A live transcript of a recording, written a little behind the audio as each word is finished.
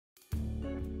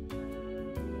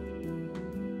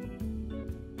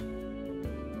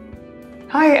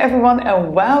Hi everyone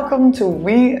and welcome to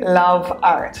We Love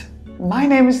Art. My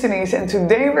name is Denise and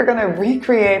today we're going to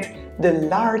recreate the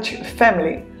large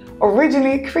family,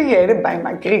 originally created by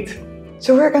Magritte.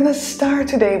 So we're going to start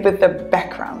today with the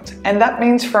background, and that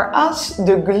means for us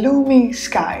the gloomy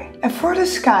sky. And for the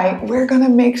sky we're going to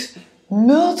mix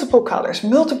multiple colors,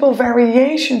 multiple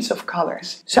variations of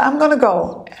colors. So I'm going to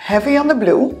go heavy on the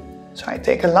blue, so I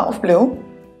take a lot of blue,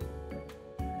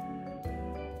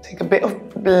 take a bit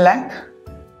of black,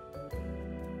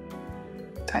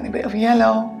 tiny bit of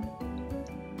yellow,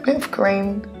 bit of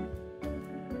green,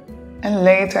 and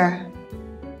later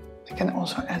I can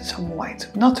also add some white,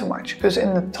 not too much, because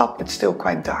in the top it's still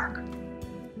quite dark.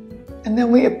 And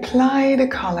then we apply the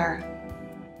color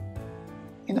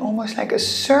in almost like a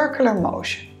circular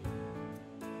motion.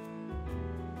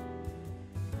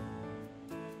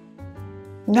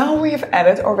 Now we have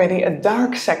added already a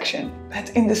dark section, but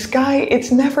in the sky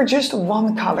it's never just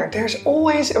one color, there's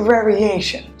always a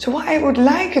variation. So what I would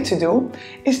like you to do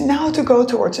is now to go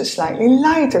towards a slightly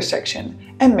lighter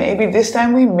section, and maybe this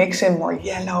time we mix in more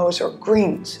yellows or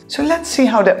greens. So let's see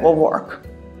how that will work.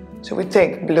 So we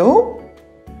take blue,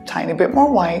 tiny bit more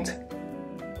white,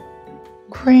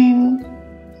 green,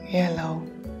 yellow,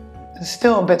 and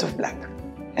still a bit of black.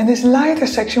 And this lighter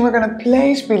section we're going to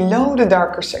place below the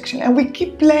darker section, and we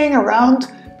keep playing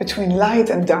around between light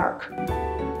and dark.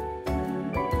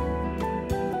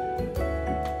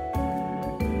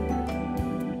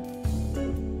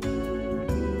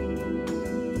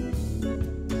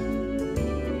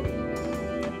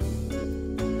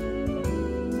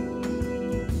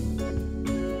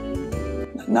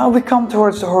 Now we come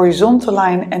towards the horizontal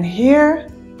line, and here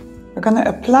we're going to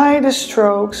apply the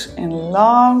strokes in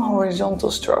long horizontal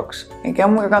strokes.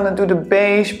 Again, we're going to do the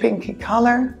beige pinky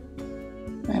color,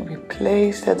 and we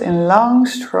place that in long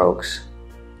strokes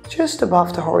just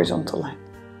above the horizontal line.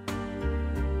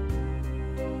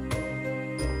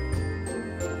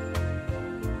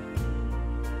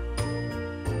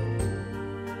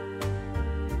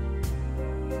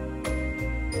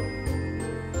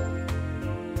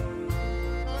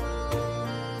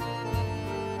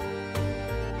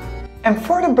 And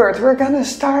for the bird we're gonna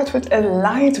start with a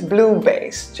light blue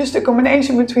base, just a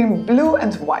combination between blue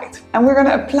and white. And we're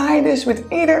gonna apply this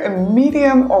with either a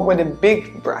medium or with a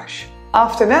big brush.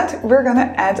 After that we're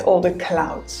gonna add all the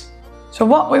clouds. So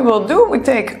what we will do, we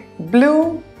take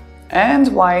blue and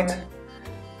white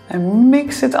and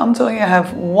mix it until you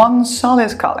have one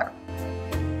solid color.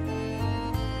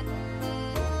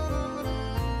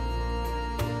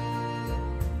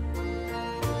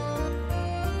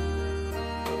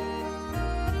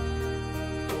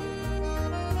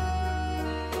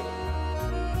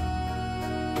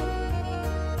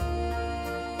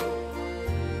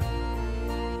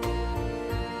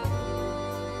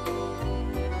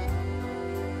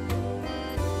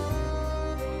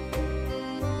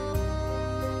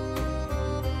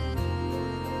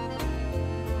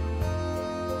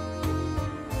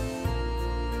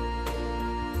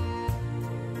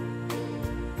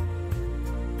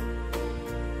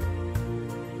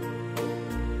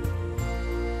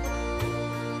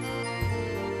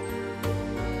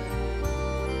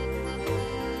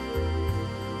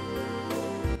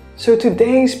 So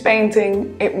today's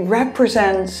painting, it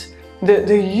represents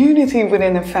the unity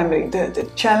within a family, the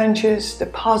challenges, the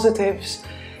positives.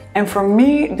 And for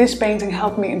me, this painting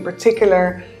helped me in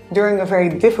particular during a very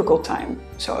difficult time.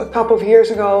 So a couple of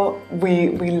years ago,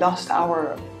 we lost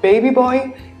our baby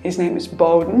boy. His name is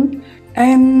Boden.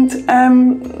 And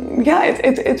yeah,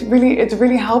 it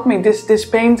really helped me. This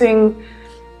painting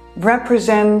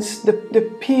represents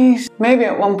the peace. Maybe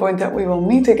at one point that we will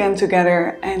meet again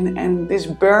together, and this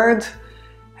bird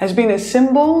has been a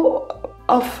symbol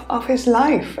of his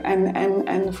life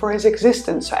and for his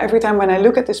existence. So every time when I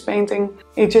look at this painting,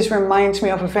 it just reminds me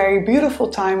of a very beautiful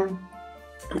time,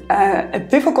 a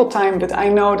difficult time, but I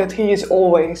know that he is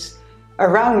always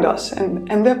around us,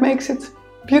 and that makes it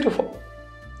beautiful.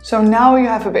 So now you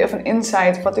have a bit of an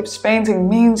insight what this painting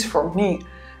means for me.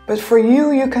 But for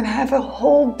you, you can have a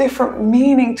whole different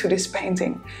meaning to this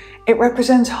painting. It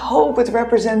represents hope, it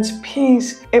represents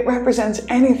peace, it represents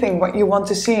anything what you want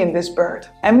to see in this bird.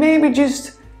 And maybe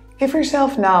just give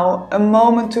yourself now a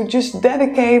moment to just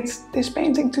dedicate this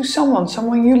painting to someone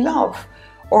you love.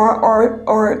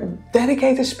 Or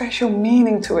dedicate a special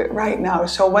meaning to it right now.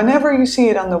 So whenever you see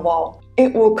it on the wall,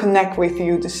 it will connect with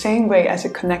you the same way as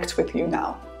it connects with you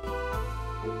now.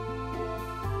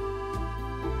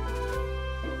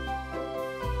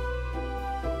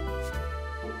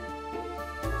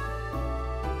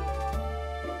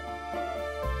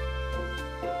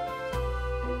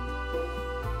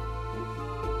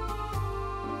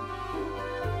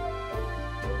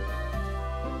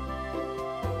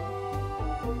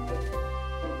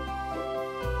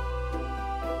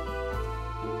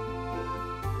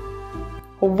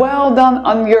 Well done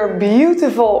on your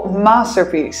beautiful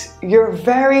masterpiece, your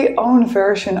very own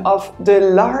version of the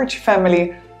large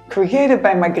family created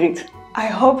by Magritte. I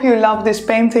hope you love this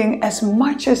painting as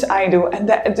much as I do and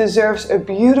that it deserves a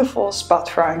beautiful spot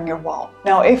for on your wall.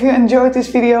 Now, if you enjoyed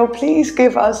this video, please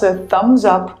give us a thumbs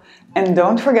up and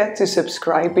don't forget to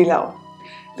subscribe below.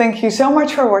 Thank you so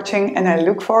much for watching and I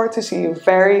look forward to see you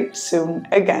very soon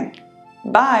again.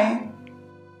 Bye!